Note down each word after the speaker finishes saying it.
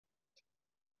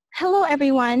Hello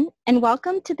everyone, and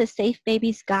welcome to the Safe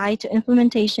Babies Guide to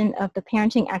Implementation of the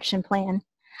Parenting Action Plan.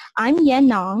 I'm Yen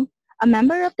Nong, a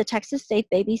member of the Texas Safe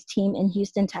Babies team in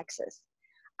Houston, Texas.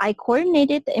 I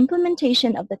coordinated the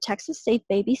implementation of the Texas Safe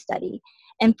Baby Study,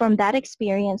 and from that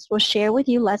experience will share with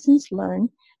you lessons learned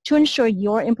to ensure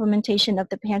your implementation of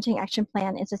the Parenting Action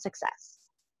Plan is a success.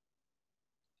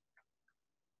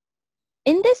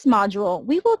 In this module,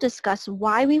 we will discuss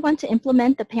why we want to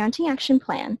implement the Parenting Action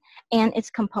Plan and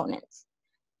its components.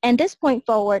 And this point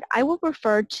forward, I will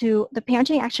refer to the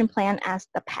Parenting Action Plan as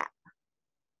the PAP.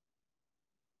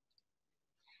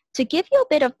 To give you a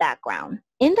bit of background,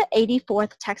 in the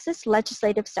 84th Texas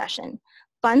legislative session,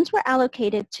 funds were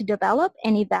allocated to develop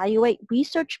and evaluate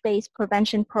research-based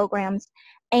prevention programs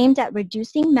aimed at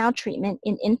reducing maltreatment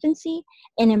in infancy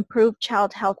and improve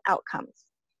child health outcomes.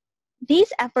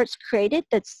 These efforts created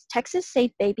the Texas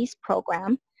Safe Babies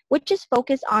program, which is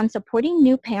focused on supporting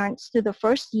new parents through the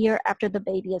first year after the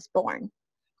baby is born.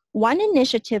 One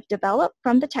initiative developed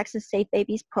from the Texas Safe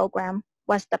Babies program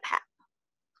was the PAP.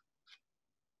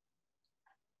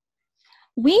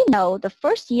 We know the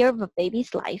first year of a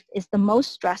baby's life is the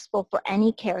most stressful for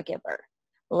any caregiver.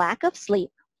 Lack of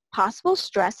sleep, possible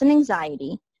stress and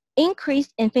anxiety,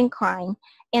 increased infant crying,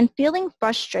 and feeling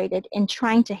frustrated in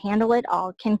trying to handle it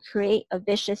all can create a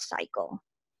vicious cycle.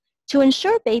 To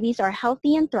ensure babies are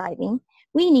healthy and thriving,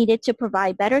 we needed to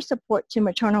provide better support to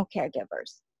maternal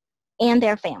caregivers and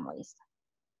their families.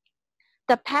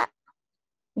 The PAP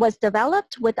was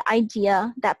developed with the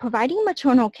idea that providing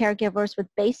maternal caregivers with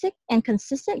basic and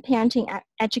consistent parenting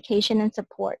education and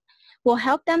support will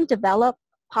help them develop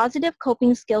positive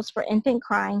coping skills for infant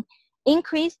crying,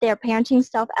 increase their parenting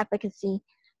self-efficacy,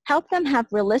 help them have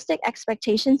realistic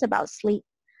expectations about sleep,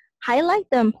 highlight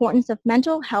the importance of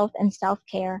mental health and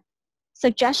self-care,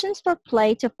 suggestions for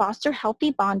play to foster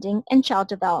healthy bonding and child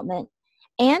development,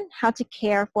 and how to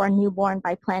care for a newborn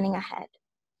by planning ahead.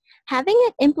 Having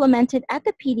it implemented at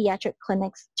the pediatric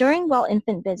clinics during well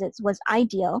infant visits was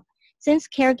ideal since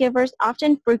caregivers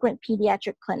often frequent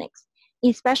pediatric clinics,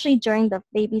 especially during the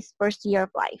baby's first year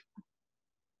of life.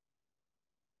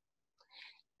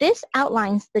 This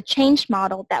outlines the change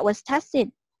model that was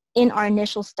tested in our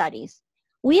initial studies.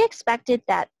 We expected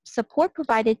that support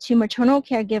provided to maternal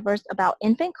caregivers about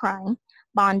infant crying,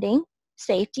 bonding,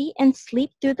 safety, and sleep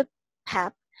through the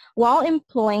PAP while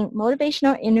employing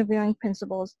motivational interviewing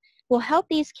principles will help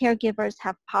these caregivers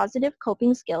have positive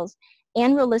coping skills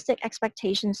and realistic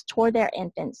expectations toward their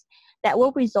infants that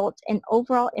will result in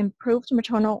overall improved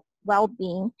maternal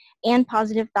well-being and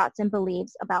positive thoughts and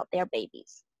beliefs about their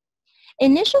babies.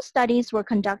 Initial studies were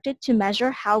conducted to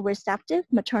measure how receptive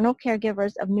maternal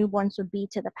caregivers of newborns would be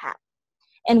to the PAP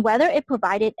and whether it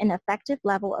provided an effective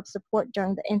level of support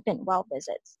during the infant well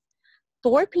visits.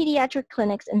 4 pediatric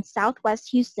clinics in Southwest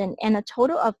Houston and a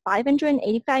total of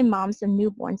 585 moms and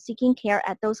newborns seeking care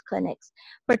at those clinics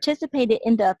participated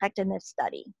in the effectiveness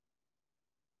study.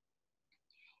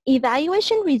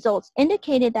 Evaluation results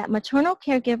indicated that maternal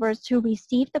caregivers who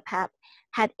received the PAP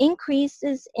had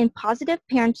increases in positive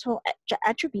parental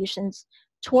attributions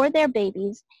toward their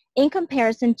babies in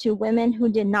comparison to women who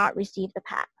did not receive the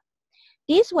PAP.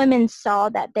 These women saw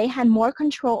that they had more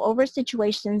control over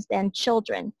situations than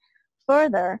children.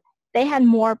 Further, they had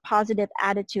more positive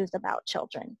attitudes about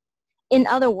children. In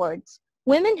other words,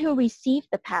 women who received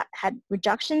the PAP had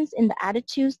reductions in the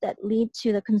attitudes that lead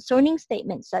to the concerning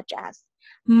statements such as,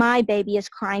 "My baby is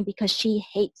crying because she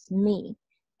hates me,"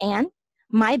 and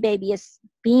 "My baby is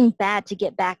being bad to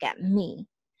get back at me."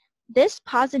 This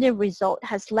positive result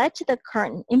has led to the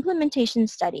current implementation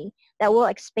study that will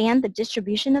expand the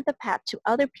distribution of the PAP to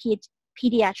other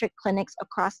pediatric clinics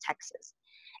across Texas.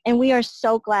 And we are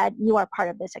so glad you are part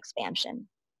of this expansion.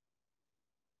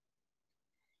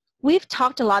 We've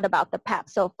talked a lot about the PAP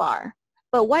so far,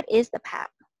 but what is the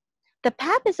PAP? The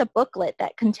PAP is a booklet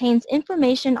that contains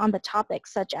information on the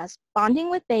topics such as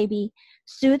bonding with baby,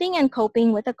 soothing and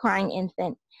coping with a crying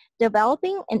infant,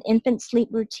 developing an infant sleep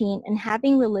routine and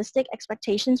having realistic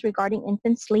expectations regarding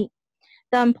infant sleep,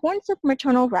 the importance of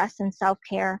maternal rest and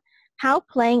self-care, how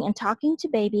playing and talking to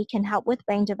baby can help with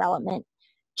brain development,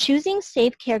 choosing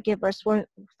safe caregivers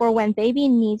for when baby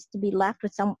needs to be left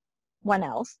with someone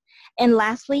else, and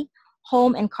lastly,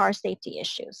 home and car safety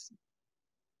issues.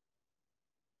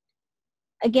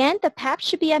 Again, the PAP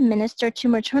should be administered to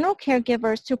maternal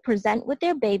caregivers who present with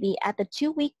their baby at the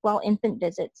 2-week well infant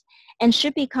visits and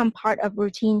should become part of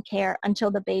routine care until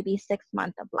the baby's 6th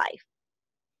month of life.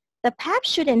 The PAP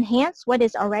should enhance what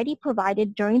is already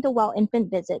provided during the well infant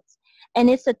visits, and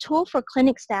it's a tool for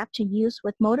clinic staff to use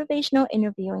with motivational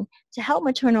interviewing to help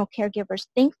maternal caregivers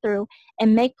think through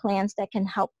and make plans that can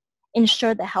help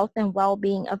ensure the health and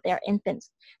well-being of their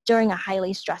infants during a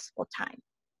highly stressful time.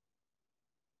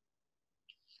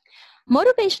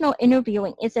 Motivational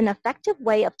interviewing is an effective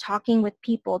way of talking with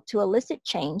people to elicit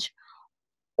change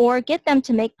or get them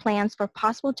to make plans for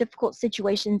possible difficult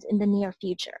situations in the near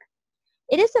future.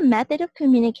 It is a method of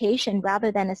communication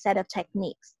rather than a set of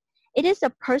techniques. It is a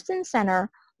person-centered,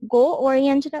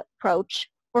 goal-oriented approach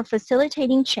for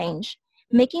facilitating change,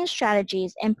 making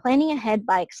strategies, and planning ahead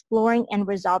by exploring and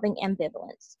resolving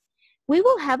ambivalence. We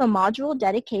will have a module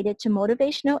dedicated to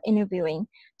motivational interviewing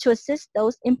to assist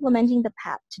those implementing the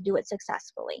PAP to do it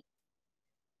successfully.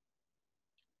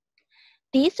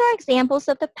 These are examples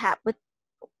of the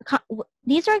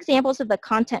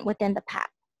content within the PAP.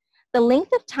 The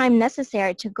length of time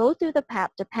necessary to go through the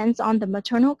PAP depends on the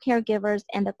maternal caregivers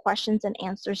and the questions and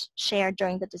answers shared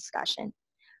during the discussion.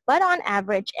 But on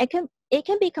average, it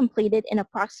can be completed in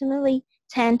approximately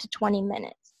 10 to 20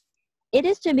 minutes. It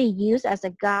is to be used as a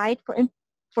guide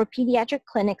for pediatric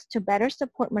clinics to better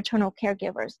support maternal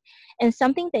caregivers and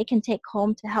something they can take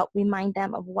home to help remind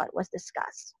them of what was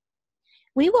discussed.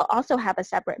 We will also have a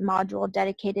separate module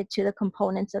dedicated to the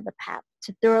components of the PAP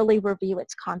to thoroughly review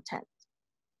its content.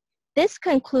 This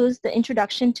concludes the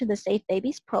introduction to the Safe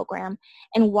Babies program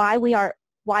and why we are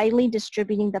widely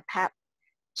distributing the PAP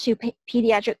to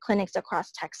pediatric clinics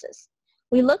across Texas.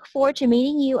 We look forward to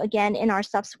meeting you again in our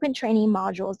subsequent training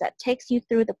modules that takes you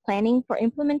through the planning for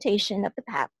implementation of the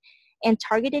PAP and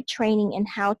targeted training in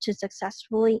how to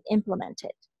successfully implement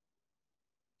it.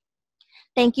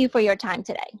 Thank you for your time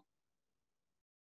today.